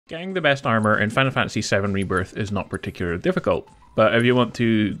Getting the best armour in Final Fantasy VII Rebirth is not particularly difficult, but if you want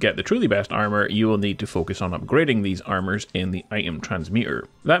to get the truly best armour, you will need to focus on upgrading these armours in the item Transmuter.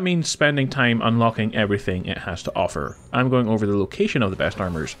 That means spending time unlocking everything it has to offer. I'm going over the location of the best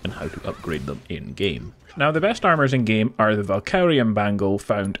armours and how to upgrade them in-game. Now, the best armours in-game are the Valkyrian Bangle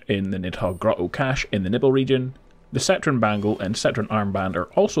found in the Nidhogg Grotto cache in the Nibble region. The Cetron Bangle and Cetron Armband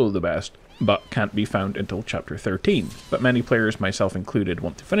are also the best, but can't be found until Chapter 13. But many players, myself included,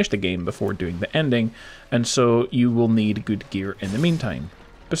 want to finish the game before doing the ending, and so you will need good gear in the meantime.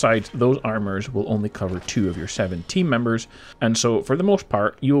 Besides, those armours will only cover 2 of your 7 team members, and so for the most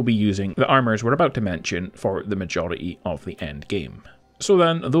part, you will be using the armours we're about to mention for the majority of the end game. So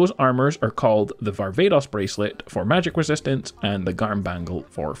then, those armours are called the Varvados Bracelet for magic resistance and the Garm Bangle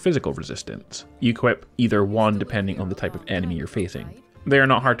for physical resistance. You equip either one depending on the type of enemy you're facing. They are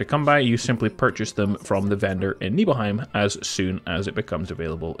not hard to come by, you simply purchase them from the vendor in Nibelheim as soon as it becomes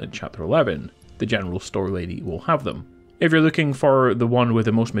available in Chapter 11. The general store lady will have them. If you're looking for the one with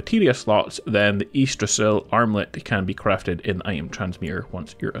the most materia slots, then the Yggdrasil armlet can be crafted in the item Transmuter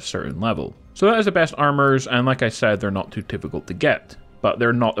once you're a certain level. So that is the best armours, and like I said, they're not too difficult to get, but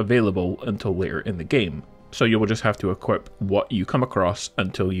they're not available until later in the game. So you will just have to equip what you come across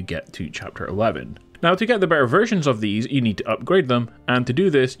until you get to Chapter 11. Now, to get the better versions of these, you need to upgrade them, and to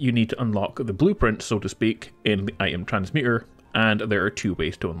do this, you need to unlock the blueprint, so to speak, in the item Transmuter, and there are 2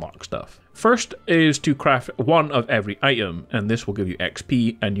 ways to unlock stuff. First is to craft 1 of every item, and this will give you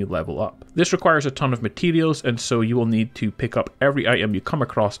XP and you level up. This requires a ton of materials, and so you will need to pick up every item you come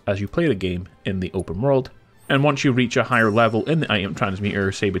across as you play the game in the open world. And once you reach a higher level in the item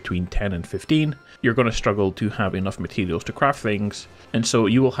Transmuter, say between 10 and 15, you're going to struggle to have enough materials to craft things, and so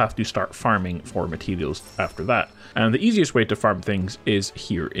you will have to start farming for materials after that. And the easiest way to farm things is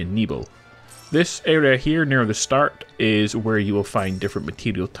here in Nibel. This area here near the start is where you will find different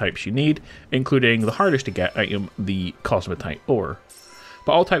material types you need, including the hardest to get item, the Cosmetite ore.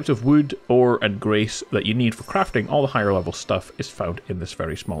 But all types of wood, ore, and grace that you need for crafting all the higher level stuff is found in this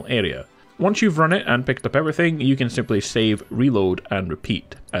very small area. Once you've run it and picked up everything, you can simply save, reload, and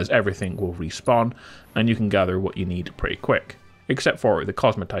repeat, as everything will respawn, and you can gather what you need pretty quick, except for the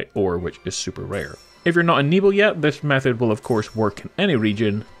Cosmetite ore, which is super rare. If you're not in Nibel yet, this method will of course work in any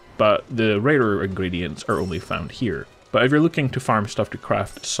region, but the rarer ingredients are only found here. But if you're looking to farm stuff to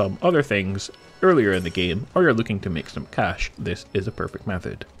craft some other things earlier in the game, or you're looking to make some cash, this is a perfect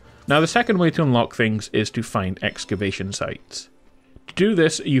method. Now, the second way to unlock things is to find excavation sites. To do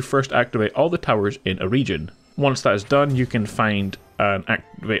this, you first activate all the towers in a region. Once that is done, you can find and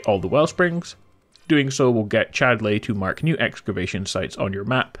activate all the well springs. Doing so will get Chadley to mark new excavation sites on your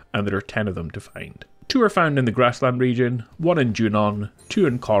map, and there are 10 of them to find. 2 are found in the Grassland region, 1 in Junon, 2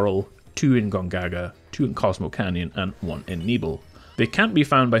 in Coral, 2 in Gongaga, 2 in Cosmo Canyon, and 1 in Nibel. They can't be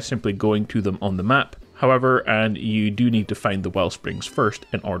found by simply going to them on the map, however, and you do need to find the well springs first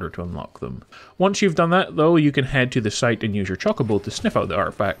in order to unlock them. Once you've done that though, you can head to the site and use your chocobo to sniff out the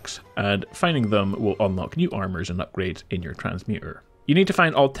artifacts, and finding them will unlock new armours and upgrades in your Transmuter. You need to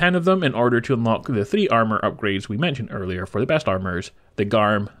find all 10 of them in order to unlock the 3 armour upgrades we mentioned earlier for the best armours, the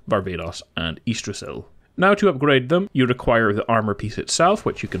Garm, Varvados, and Yggdrasil. Now, to upgrade them, you require the armour piece itself,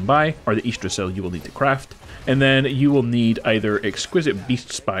 which you can buy, or the Yggdrasil you will need to craft, and then you will need either exquisite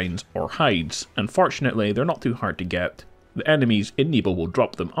beast spines or hides, and fortunately they're not too hard to get. The enemies in Nibel will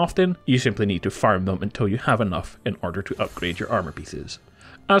drop them often, you simply need to farm them until you have enough in order to upgrade your armour pieces.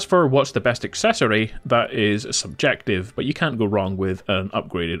 As for what's the best accessory, that is subjective, but you can't go wrong with an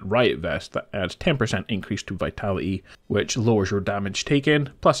upgraded Riot Vest that adds 10% increase to Vitality, which lowers your damage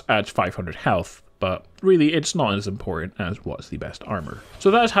taken, plus adds 500 health. But really, it's not as important as what's the best armour. So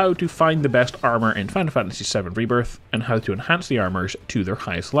that's how to find the best armour in Final Fantasy VII Rebirth, and how to enhance the armours to their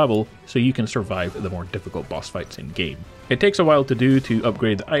highest level, so you can survive the more difficult boss fights in game. It takes a while to do to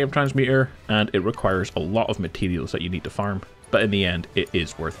upgrade the item Transmuter, and it requires a lot of materials that you need to farm, but in the end, it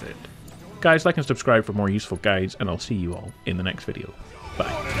is worth it. Guys, like and subscribe for more useful guides, and I'll see you all in the next video.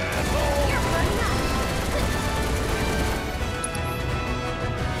 Bye.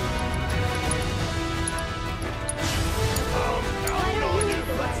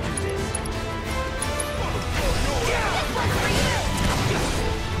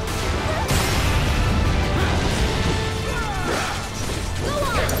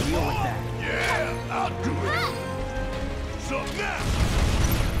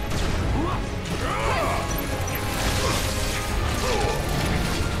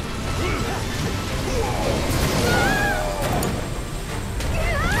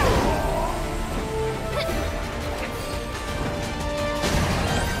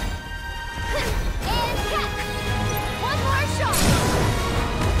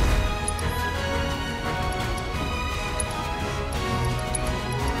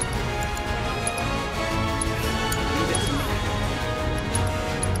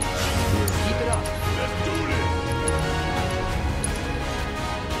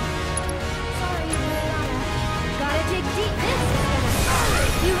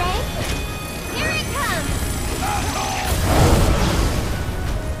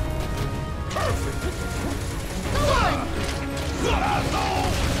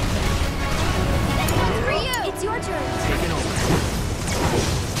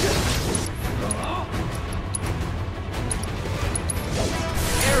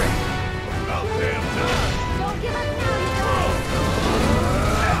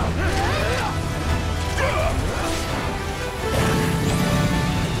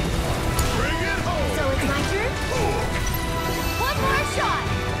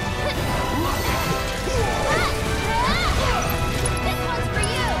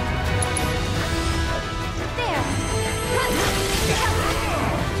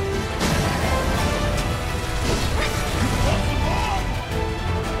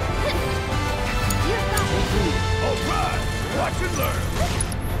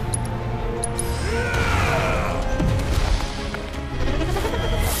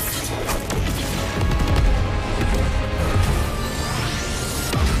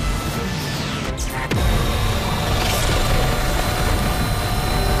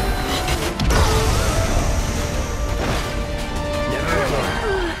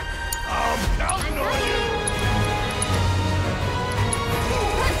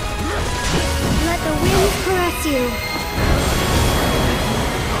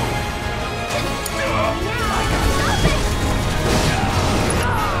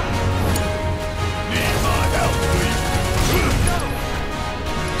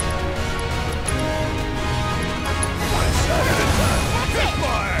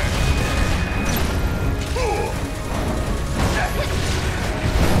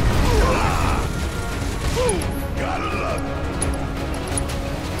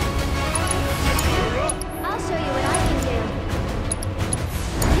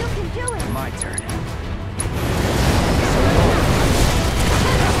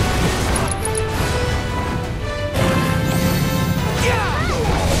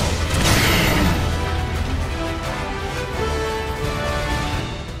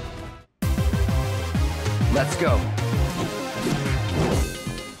 Let's go.